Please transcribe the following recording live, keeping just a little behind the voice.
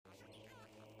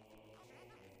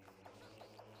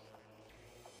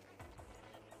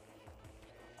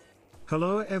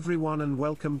Hello everyone and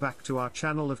welcome back to our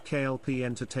channel of KLP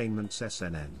Entertainment's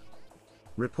SNN.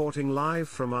 Reporting live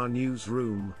from our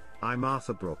newsroom, I'm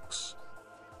Arthur Brooks.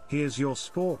 Here's your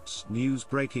sports news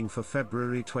breaking for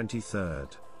February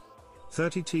 23rd.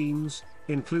 30 teams,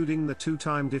 including the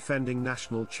two-time defending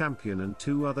national champion and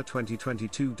two other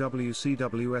 2022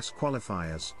 WCWS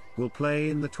qualifiers, will play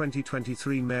in the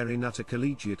 2023 Mary Nutter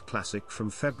Collegiate Classic from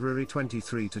February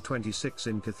 23 to 26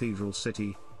 in Cathedral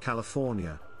City,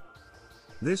 California.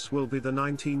 This will be the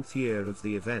 19th year of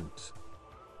the event.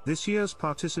 This year's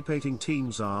participating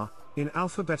teams are, in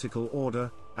alphabetical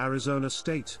order, Arizona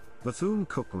State,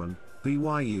 Bethune-Cookman,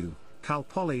 BYU, Cal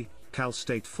Poly, Cal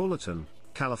State Fullerton,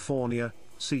 California,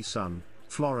 CSUN,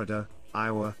 Florida,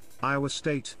 Iowa, Iowa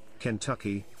State,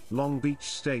 Kentucky, Long Beach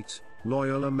State,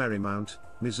 Loyola Marymount,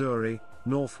 Missouri,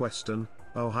 Northwestern,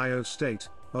 Ohio State,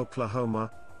 Oklahoma,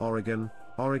 Oregon,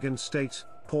 Oregon State,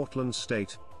 Portland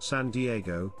State, San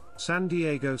Diego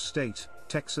State,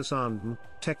 Texas A&M,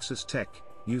 Texas Tech,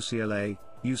 UCLA,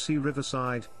 UC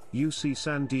Riverside, UC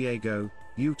San Diego,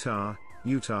 Utah,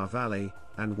 Utah Valley,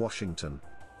 and Washington.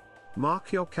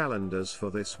 Mark your calendars for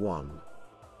this one.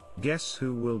 Guess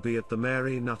who will be at the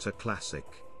Mary Nutter Classic?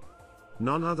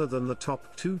 None other than the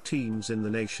top two teams in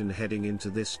the nation heading into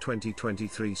this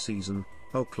 2023 season,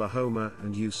 Oklahoma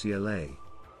and UCLA.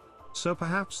 So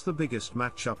perhaps the biggest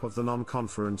matchup of the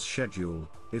non-conference schedule,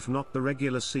 if not the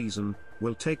regular season,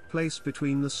 will take place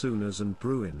between the Sooners and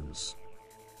Bruins.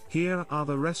 Here are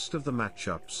the rest of the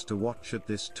matchups to watch at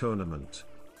this tournament.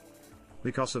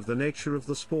 Because of the nature of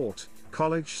the sport,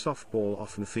 college softball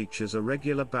often features a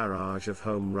regular barrage of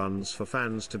home runs for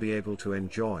fans to be able to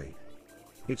enjoy.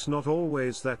 It's not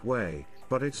always that way,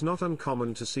 but it's not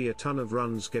uncommon to see a ton of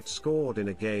runs get scored in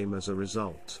a game as a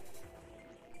result.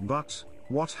 But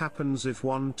what happens if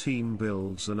one team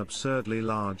builds an absurdly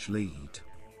large lead?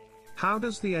 How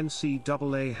does the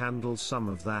NCAA handle some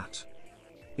of that?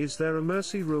 Is there a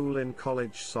mercy rule in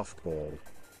college softball?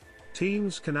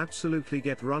 Teams can absolutely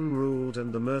get run ruled,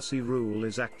 and the mercy rule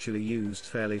is actually used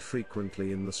fairly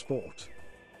frequently in the sport.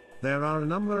 There are a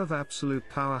number of absolute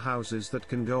powerhouses that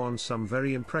can go on some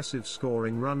very impressive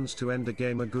scoring runs to end a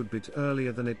game a good bit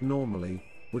earlier than it normally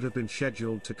would have been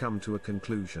scheduled to come to a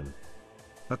conclusion.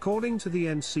 According to the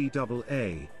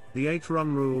NCAA, the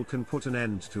 8-run rule can put an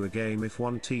end to a game if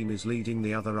one team is leading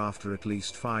the other after at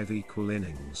least 5 equal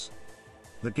innings.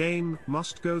 The game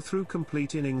must go through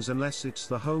complete innings unless it's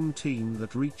the home team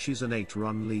that reaches an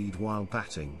 8-run lead while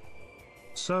batting.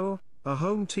 So, a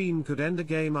home team could end a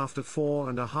game after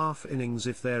 4.5 innings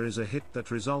if there is a hit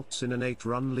that results in an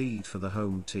 8-run lead for the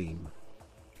home team.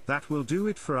 That will do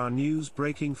it for our news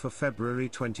breaking for February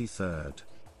 23rd.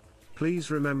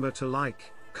 Please remember to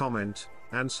like, comment,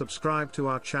 and subscribe to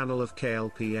our channel of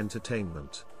KLP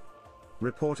Entertainment.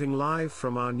 Reporting live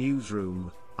from our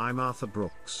newsroom, I'm Arthur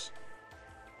Brooks.